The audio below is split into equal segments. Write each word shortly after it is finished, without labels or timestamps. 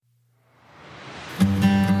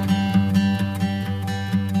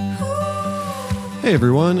Hey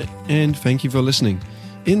everyone, and thank you for listening.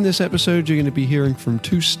 In this episode, you're going to be hearing from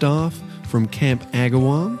two staff from Camp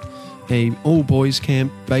Agawam, a all-boys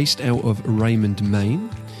camp based out of Raymond, Maine.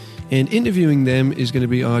 And interviewing them is going to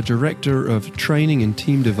be our Director of Training and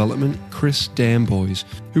Team Development, Chris Damboys,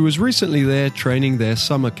 who was recently there training their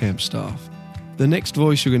summer camp staff. The next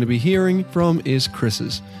voice you're going to be hearing from is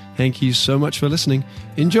Chris's. Thank you so much for listening.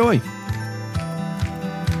 Enjoy!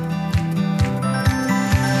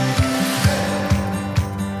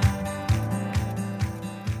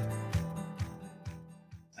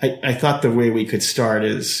 I thought the way we could start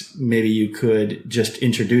is maybe you could just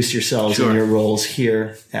introduce yourselves and your roles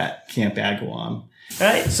here at Camp Agawam. All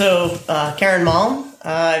right, so Karen Malm,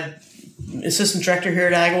 Assistant Director here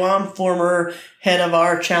at Agawam, former head of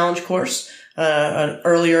our challenge course, an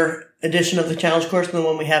earlier edition of the challenge course than the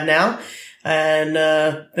one we have now, and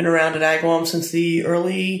been around at Agawam since the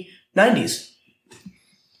early 90s.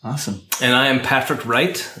 Awesome. And I am Patrick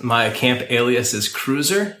Wright. My camp alias is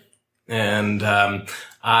Cruiser, and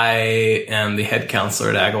I am the head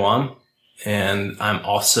counselor at Agawam, and I'm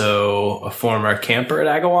also a former camper at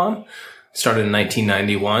Agawam. Started in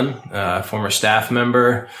 1991, former staff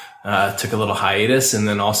member, took a little hiatus, and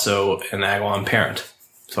then also an Agawam parent.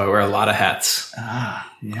 So I wear a lot of hats.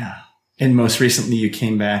 Ah, yeah. And most recently you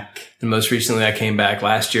came back. And most recently I came back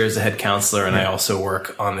last year as a head counselor, and I also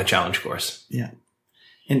work on the challenge course. Yeah.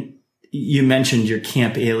 And you mentioned your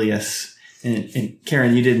camp alias. And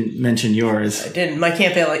Karen, you didn't mention yours. I didn't. My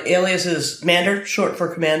camp alias is Mander, short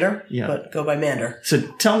for commander, but go by Mander. So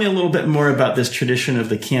tell me a little bit more about this tradition of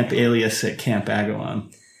the camp alias at Camp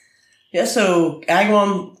Agawam. Yeah, so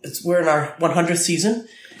Agawam, we're in our 100th season.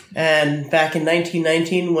 And back in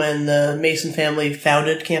 1919, when the Mason family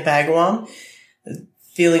founded Camp Agawam, the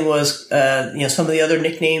feeling was, some of the other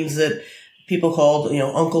nicknames that people called,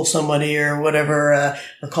 Uncle somebody or whatever,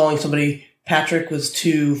 or calling somebody Patrick was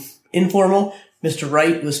too informal. Mr.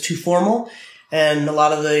 Wright was too formal. And a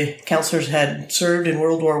lot of the counselors had served in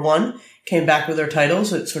World War I, came back with their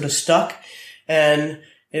titles. It sort of stuck. And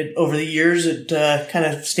over the years, it kind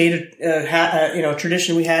of stayed a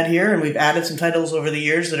tradition we had here. And we've added some titles over the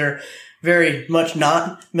years that are very much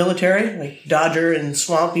not military, like Dodger and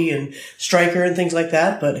Swampy and Striker and things like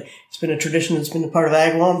that. But it's been a tradition that's been a part of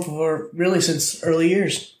Agawam for really since early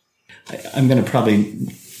years. I'm going to probably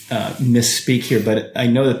misspeak here, but I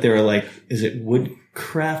know that there are is it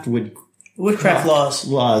Woodcraft laws?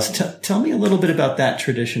 Laws. Tell me a little bit about that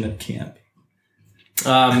tradition at camp.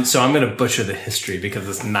 So I'm going to butcher the history because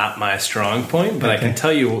it's not my strong point, but I can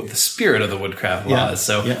tell you the spirit of the Woodcraft laws.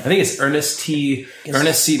 So I think it's Ernest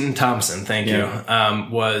Seton Thompson. Thank you.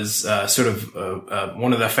 Was sort of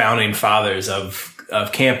one of the founding fathers of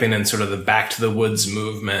camping and sort of the Back to the Woods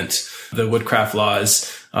movement. The Woodcraft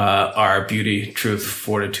laws are beauty, truth,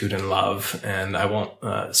 fortitude, and love. And I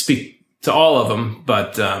won't speak to all of them,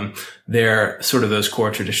 but they're sort of those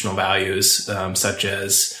core traditional values, such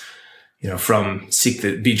as from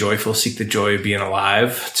be joyful, seek the joy of being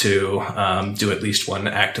alive, to do at least one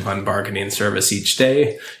act of unbargaining service each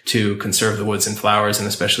day, to conserve the woods and flowers, and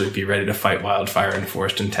especially be ready to fight wildfire in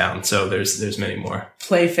forest and town. So there's many more.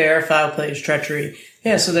 Play fair, foul play is treachery.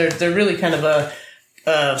 Yeah, so they're really kind of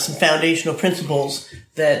some foundational principles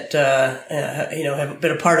that have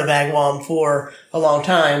been a part of Agawam for a long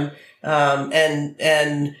time,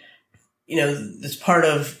 and it's part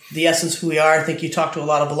of the essence of who we are. I think you talk to a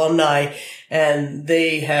lot of alumni, and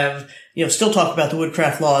they have still talk about the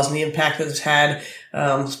Woodcraft laws and the impact that it's had,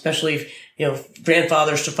 especially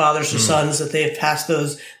grandfathers to fathers to sons, that they have passed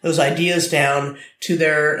those ideas down to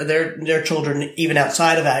their children even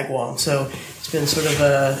outside of Agawam. So it's been sort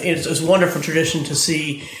of it's a wonderful tradition to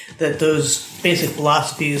see that those basic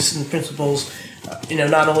philosophies and principles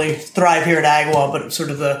not only thrive here at Agawam, but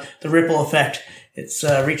sort of the ripple effect. It's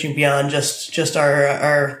reaching beyond just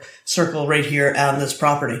our circle right here on this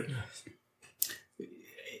property.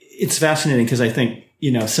 It's fascinating because I think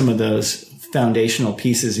some of those foundational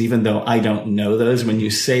pieces, even though I don't know those, when you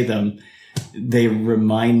say them, they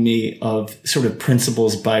remind me of sort of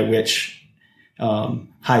principles by which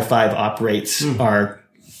High Five operates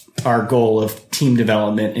our goal of team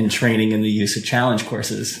development and training and the use of challenge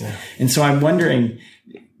courses. Yeah. And so I'm wondering,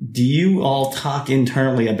 do you all talk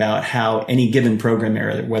internally about how any given program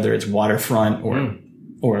area, whether it's waterfront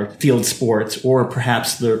or field sports or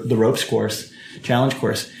perhaps the ropes course, challenge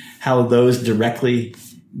course, how those directly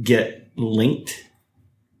get linked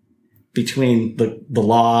between the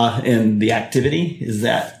law and the activity? Is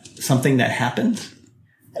that something that happens?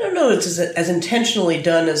 I don't know it's as intentionally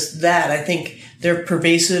done as that. I think they're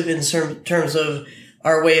pervasive in terms of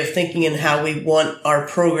our way of thinking and how we want our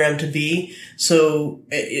program to be. So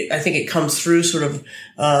I think it comes through sort of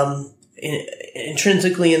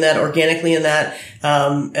intrinsically in that, organically in that,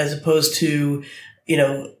 as opposed to,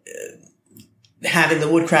 having the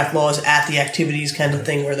woodcraft laws at the activities kind of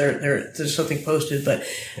thing where there's something posted, but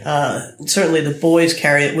certainly the boys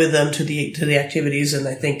carry it with them to the activities, and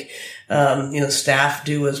I think staff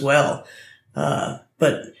do as well.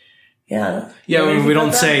 But yeah. Yeah, we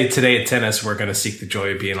don't say today at tennis we're going to seek the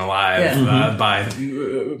joy of being alive by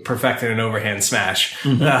perfecting an overhand smash.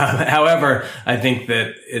 However, I think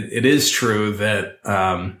that it is true that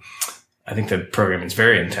I think the program is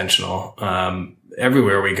very intentional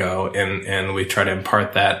everywhere we go, and we try to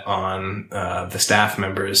impart that on the staff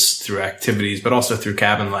members through activities, but also through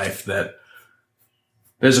cabin life, that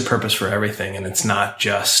there's a purpose for everything, and it's not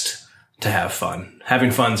just to have fun.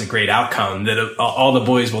 Having fun is a great outcome that all the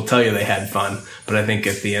boys will tell you they had fun. But I think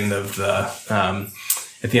at the end of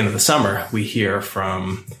the summer, we hear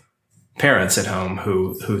from parents at home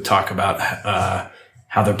who talk about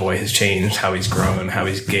how their boy has changed, how he's grown, how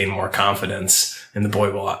he's gained more confidence, and the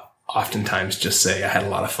boy will oftentimes just say, "I had a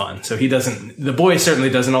lot of fun." So the boy certainly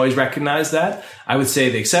doesn't always recognize that. I would say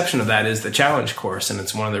the exception of that is the challenge course, and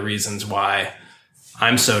it's one of the reasons why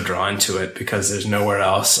I'm so drawn to it, because there's nowhere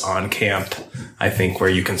else on camp, I think, where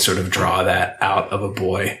you can sort of draw that out of a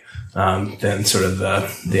boy than sort of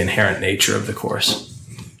the inherent nature of the course.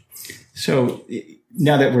 So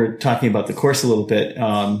now that we're talking about the course a little bit,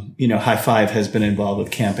 High Five has been involved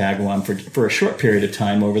with Camp Agawam for a short period of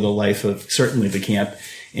time over the life of certainly the camp,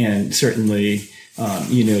 and certainly,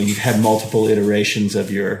 you've had multiple iterations of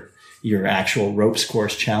your actual ropes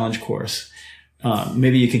course, challenge course.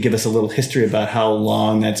 Maybe you could give us a little history about how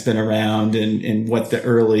long that's been around and what the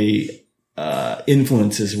early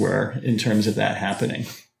influences were in terms of that happening.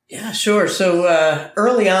 Yeah, sure. So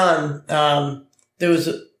early on, there was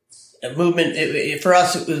a movement. For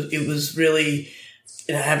us, it was really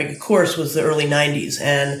having a course was the early 90s,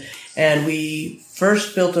 and we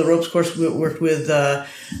first built a ropes course. We worked with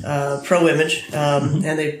Pro Image,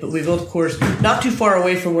 and we built a course not too far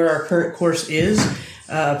away from where our current course is.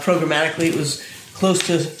 Programmatically, it was close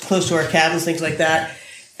to our cabins, things like that.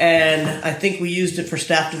 And I think we used it for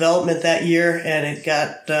staff development that year, and it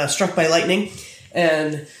got struck by lightning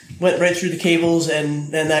and went right through the cables,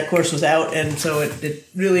 and that course was out. And so it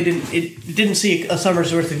really didn't see a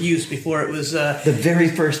summer's worth of use before it was the very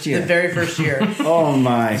first year. The very first year. Oh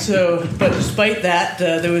my! So, but despite that,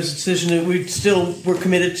 there was a decision that we still were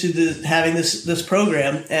committed to having this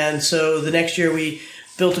program, and so the next year we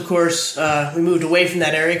built a course. We moved away from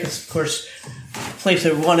that area because, of course, the place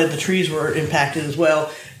that we wanted, the trees were impacted as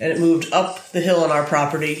well, and it moved up the hill on our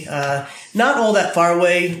property. Not all that far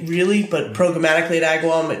away, really, but programmatically at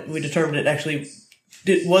Agawam, we determined it actually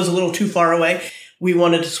was a little too far away. We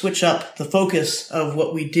wanted to switch up the focus of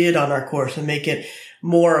what we did on our course and make it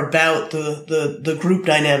more about the group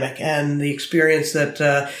dynamic and the experience that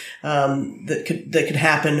could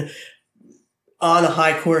happen on a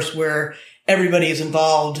high course where everybody is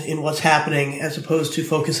involved in what's happening, as opposed to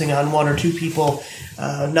focusing on one or two people.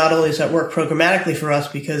 Not only does that work programmatically for us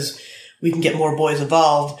because we can get more boys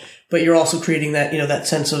involved, but you're also creating that, that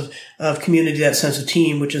sense of community, that sense of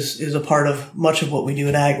team, which is a part of much of what we do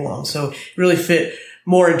at Agawam. So it really fit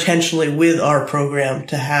more intentionally with our program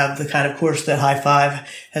to have the kind of course that High Five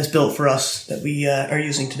has built for us that we are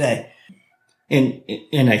using today. And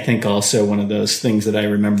I think also one of those things that I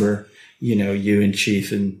remember, you and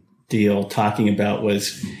Chief and Deal talking about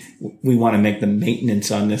was we want to make the maintenance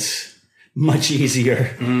on this much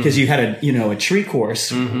easier, because you had a tree course,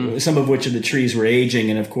 some of which of the trees were aging.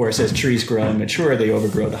 And of course, as trees grow and mature, they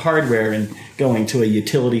overgrow the hardware, and going to a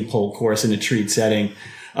utility pole course in a treed setting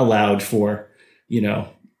allowed for,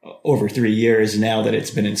 over 3 years now that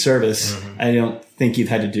it's been in service. I don't think you've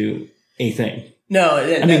had to do a thing. No,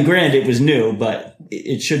 I mean, granted, it was new, but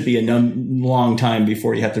it should be a long time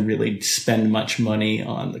before you have to really spend much money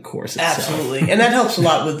on the course itself. Absolutely. And that helps a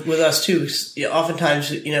lot with us too.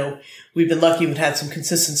 Oftentimes, we've been lucky we've had some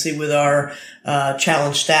consistency with our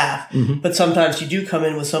challenge staff, but sometimes you do come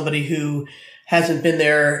in with somebody who hasn't been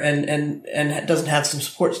there and doesn't have some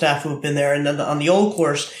support staff who have been there. And then on the old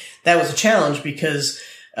course, that was a challenge because,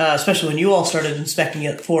 especially when you all started inspecting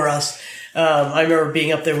it for us, I remember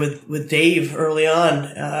being up there with Dave early on,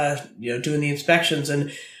 doing the inspections,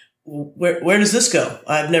 and where does this go?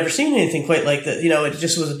 I've never seen anything quite like that. It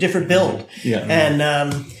just was a different build. Yeah.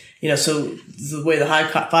 And, so the way the High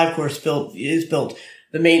Five course is built,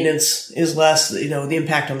 the maintenance is less, the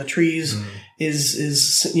impact on the trees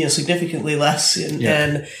is significantly less.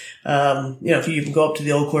 And if you even go up to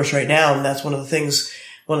the old course right now, and that's one of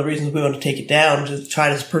one of the reasons we want to take it down, to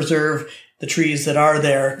try to preserve the trees that are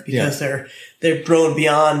there, because they've grown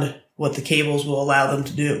beyond what the cables will allow them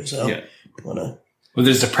to do. So well,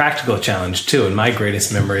 there's a practical challenge too. And my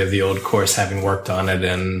greatest memory of the old course, having worked on it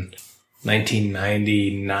in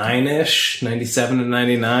 1999-ish, 97 and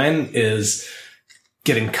 99, is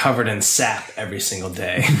getting covered in sap every single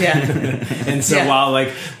day. Yeah. And so while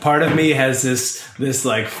like part of me has this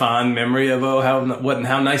like fond memory of,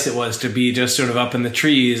 how nice it was to be just sort of up in the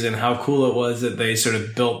trees, and how cool it was that they sort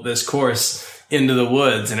of built this course into the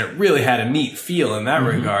woods, and it really had a neat feel in that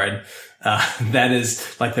regard. That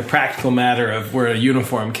is like the practical matter of we're a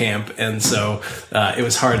uniform camp. And so, it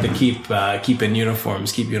was hard to keep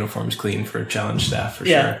uniforms clean for challenge staff for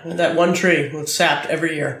sure. That one tree was sapped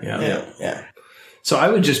every year. Yeah. So I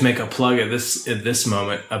would just make a plug at this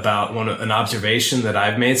moment about an observation that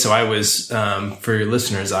I've made. So I was, for your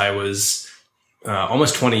listeners, I was,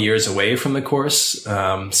 almost 20 years away from the course.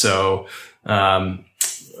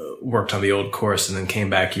 Worked on the old course and then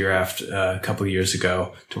came back a couple of years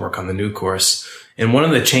ago to work on the new course. And one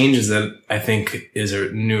of the changes that I think is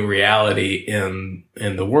a new reality in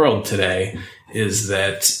the world today is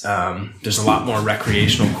that, there's a lot more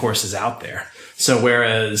recreational courses out there. So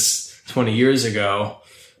whereas 20 years ago,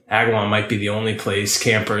 Agawam might be the only place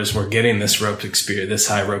campers were getting this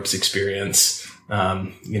high ropes experience.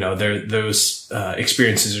 Those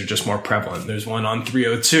experiences are just more prevalent. There's one on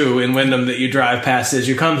 302 in Wyndham that you drive past as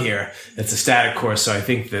you come here. It's a static course. So I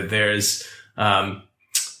think that there's,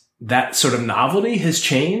 that sort of novelty has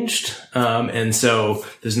changed. And so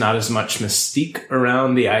there's not as much mystique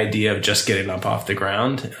around the idea of just getting up off the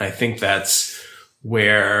ground. And I think that's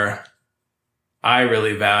where I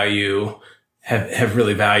really have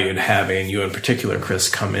really valued having you in particular, Chris,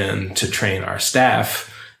 come in to train our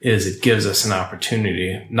staff. Is it gives us an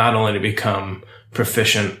opportunity not only to become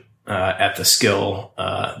proficient at the skills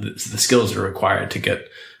that are required to get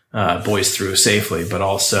boys through safely, but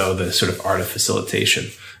also the sort of art of facilitation,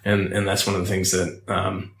 and that's one of the things that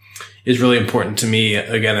is really important to me.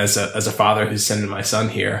 Again, as a father who's sending my son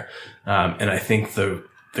here, and I think the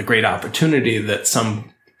great opportunity that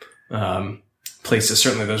some places,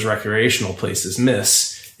 certainly those recreational places,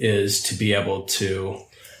 miss is to be able to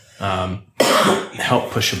help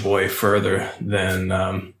push a boy further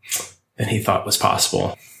than he thought was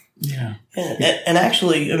possible. Yeah. And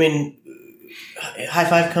actually, I mean, High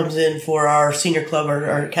Five comes in for our senior club,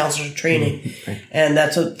 our counselors training. Right. And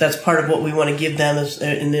that's part of what we want to give them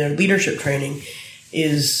in their leadership training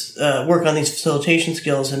is, work on these facilitation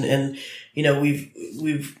skills. And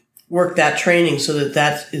we've worked that training so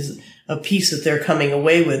that is a piece that they're coming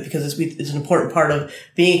away with, because it's an important part of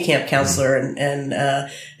being a camp counselor and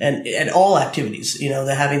all activities,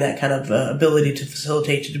 having that kind of ability to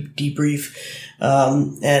facilitate, to debrief.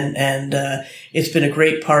 It's been a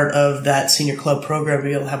great part of that senior club program to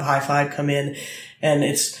be able to have High Five come in, and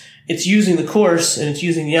it's using the course and it's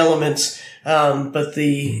using the elements. But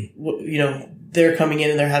they're coming in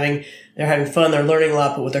and they're having fun. They're learning a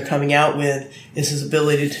lot, but what they're coming out with is his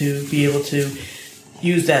ability to be able to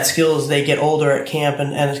use that skill as they get older at camp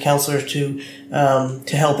and as counselors to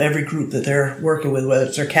help every group that they're working with, whether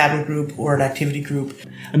it's their cabin group or an activity group.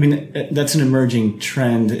 I mean, that's an emerging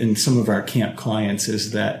trend in some of our camp clients,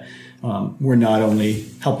 is that we're not only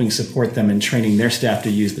helping support them in training their staff to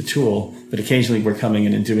use the tool, but occasionally we're coming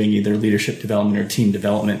in and doing either leadership development or team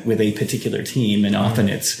development with a particular team. And often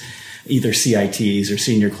it's either CITs or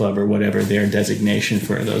senior club or whatever their designation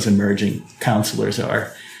for those emerging counselors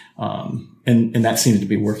are. And that seems to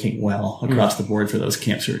be working well across the board for those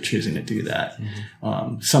camps who are choosing to do that.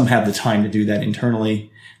 Some have the time to do that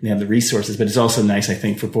internally. They have the resources, but it's also nice, I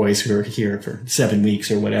think, for boys who are here for 7 weeks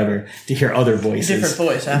or whatever to hear other voices.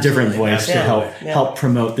 Different voice to help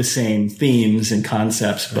promote the same themes and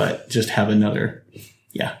concepts, but just have another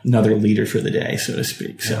leader for the day, so to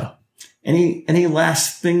speak. So any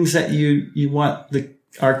last things that you want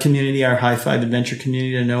our community, our High Five Adventure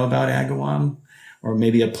community to know about Agawam? Or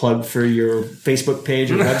maybe a plug for your Facebook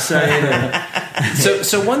page or website?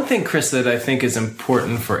 So one thing, Chris, that I think is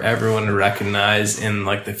important for everyone to recognize in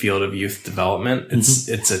like the field of youth development,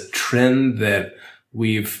 it's a trend that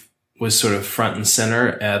was sort of front and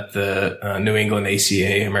center at the New England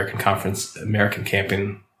ACA American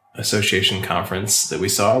Camping Association conference that we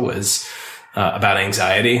saw was about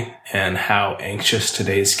anxiety and how anxious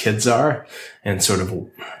today's kids are, and sort of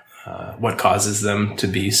what causes them to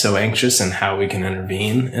be so anxious and how we can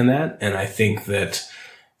intervene in that. And I think that,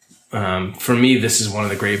 for me, this is one of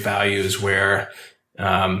the great values where,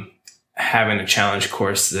 having a challenge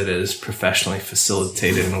course that is professionally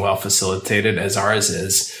facilitated and well facilitated as ours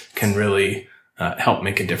is can really, help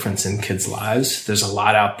make a difference in kids' lives. There's a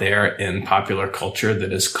lot out there in popular culture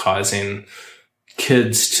that is causing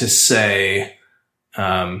kids to say,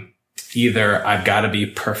 either I've got to be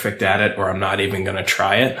perfect at it or I'm not even going to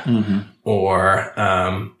try it. Mm-hmm. Or,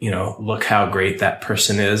 look how great that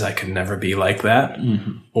person is. I could never be like that.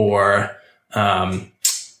 Mm-hmm. Or,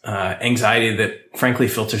 anxiety that frankly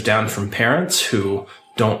filters down from parents who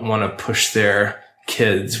don't want to push their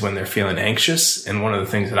kids when they're feeling anxious. And one of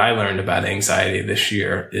the things that I learned about anxiety this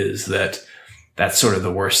year is that that's sort of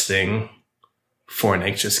the worst thing for an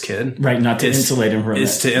anxious kid. Right. Not to insulate them from it.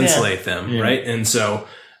 Is to insulate them. Yeah. Right. And so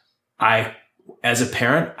as a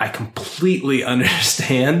parent, I completely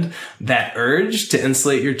understand that urge to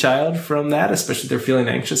insulate your child from that, especially if they're feeling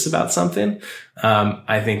anxious about something.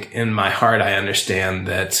 I think in my heart, I understand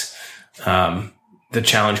that, the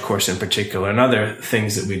challenge course in particular and other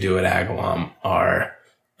things that we do at Agawam are,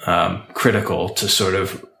 critical to sort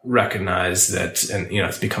of recognize that, and,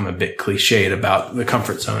 it's become a bit cliched about the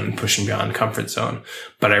comfort zone and pushing beyond comfort zone.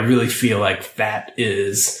 But I really feel like that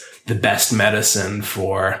is the best medicine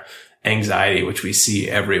for anxiety, which we see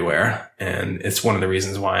everywhere. And it's one of the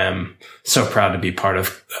reasons why I'm so proud to be part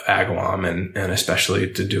of Agawam and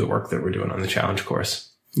especially to do the work that we're doing on the challenge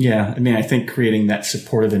course. Yeah. I mean, I think creating that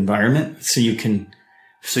supportive environment so you can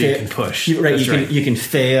push. Right. You can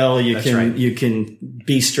fail. You can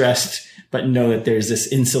be stressed, but know that there's this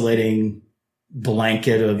insulating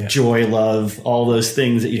blanket of joy, love, all those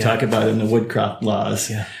things that you talk about in the Woodcraft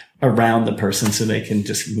laws around the person so they can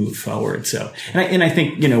just move forward. So, and I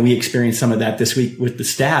think, we experienced some of that this week with the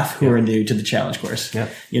staff who are new to the challenge course. Yeah.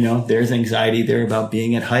 There's anxiety there about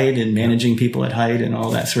being at height and managing people at height and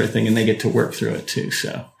all that sort of thing. And they get to work through it too.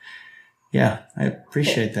 So yeah, I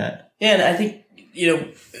appreciate that. Yeah. And I think,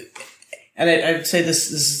 and I would say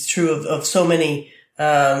this is true of so many,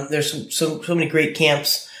 there's so many great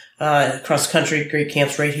camps, across the country, great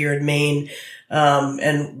camps right here in Maine.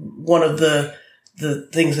 And one of the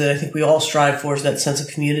things that I think we all strive for is that sense of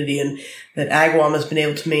community, and that Agawam has been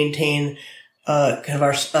able to maintain, kind of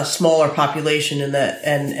a smaller population in that,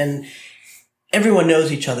 and everyone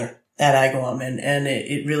knows each other at Agawam, and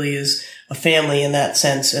it really is a family in that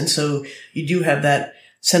sense. And so you do have that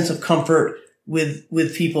sense of comfort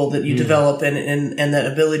with people that you develop and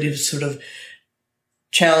that ability to sort of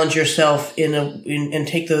challenge yourself and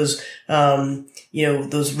take those,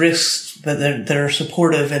 those risks that are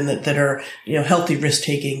supportive and that are, healthy risk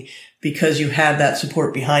taking, because you have that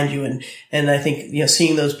support behind you. And I think,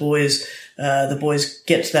 seeing those boys, the boys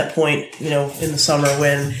get to that point, in the summer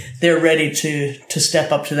when they're ready to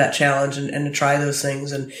step up to that challenge and to try those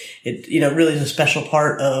things. And it, really is a special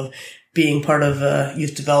part of being part of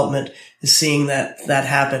youth development, is seeing that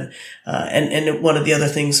happen. And one of the other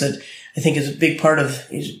things that I think is a big part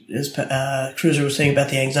of, as Cruiser was saying about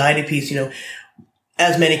the anxiety piece,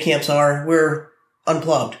 as many camps are, we're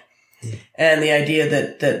unplugged. And the idea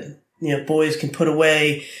that boys can put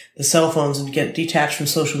away the cell phones and get detached from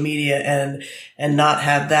social media and not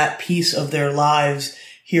have that piece of their lives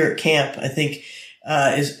here at camp, I think,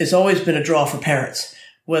 it's always been a draw for parents.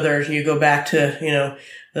 Whether you go back to,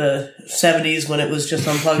 the 70s when it was just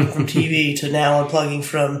unplugging from TV to now unplugging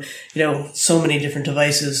from, so many different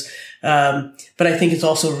devices. But I think it's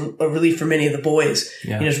also a relief for many of the boys,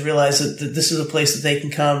 to realize that this is a place that they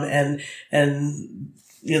can come and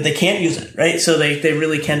they can't use it, right? So they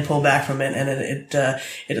really can pull back from it, and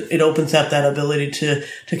it opens up that ability to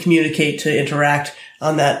communicate, to interact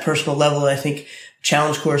on that personal level. I think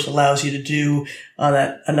challenge course allows you to do on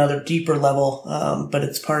that another deeper level. But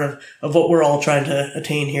it's part of what we're all trying to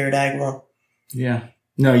attain here at Agawam. Yeah.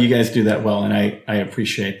 No, you guys do that well. And I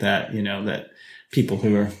appreciate that, that people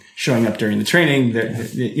who are showing up during the training,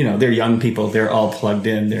 they're young people, they're all plugged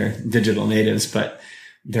in, they're digital natives, but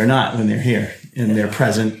they're not when they're here and they're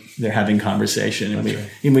present, they're having conversation.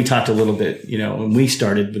 And we talked a little bit, when we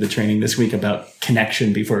started with the training this week about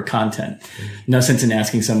connection before content. Mm-hmm. No sense in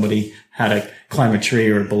asking somebody how to climb a tree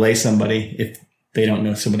or belay somebody if they don't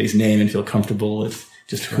know somebody's name and feel comfortable with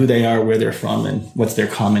just who they are, where they're from, and what's their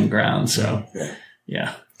common ground. So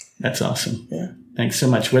yeah, that's awesome. Yeah. Thanks so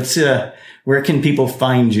much. Where can people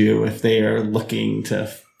find you if they are looking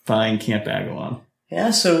to find Camp Agawam?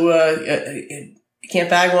 Yeah. So,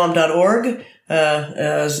 campagawam.org.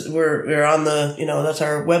 We're on that's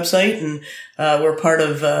our website, and we're part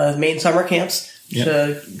of Maine Summer Camps, which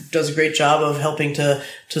does a great job of helping to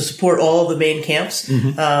support all of the Maine camps.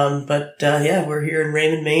 Mm-hmm. But we're here in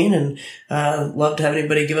Raymond, Maine, and love to have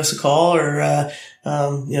anybody give us a call or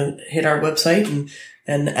hit our website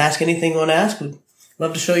and ask anything you want to ask. We'd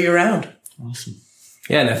love to show you around. Awesome.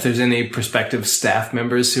 Yeah, and if there's any prospective staff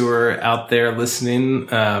members who are out there listening,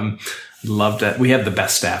 loved it. We have the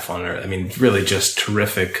best staff on earth. I mean, really just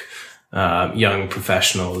terrific young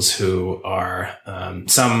professionals who are,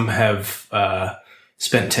 some have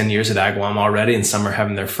spent 10 years at Agawam already, and some are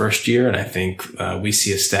having their first year. And I think we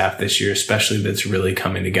see a staff this year, especially, that's really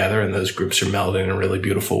coming together, and those groups are melding in a really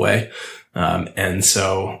beautiful way. And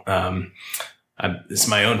so it's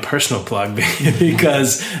my own personal plug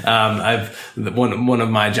because one of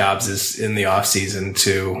my jobs is in the off season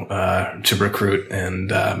to recruit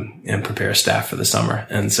and prepare staff for the summer.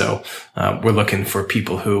 And so we're looking for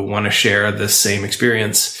people who want to share this same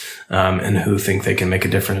experience and who think they can make a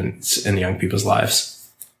difference in young people's lives.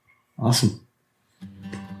 Awesome.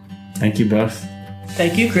 Thank you both.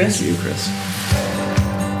 Thank you, Chris. Thank you, Chris.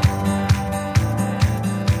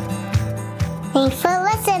 Thanks for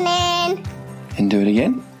listening. And do it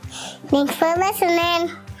again. Thanks for listening.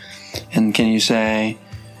 And can you say,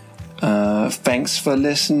 thanks for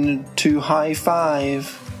listening to High Five?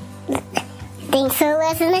 Thanks for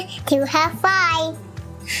listening to High Five.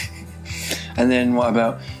 And then what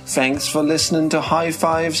about, thanks for listening to High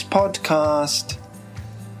Five's podcast?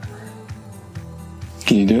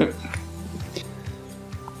 Can you do it?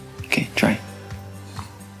 Okay, try.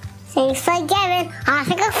 Thanks for giving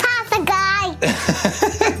Oscar Pasta Guy.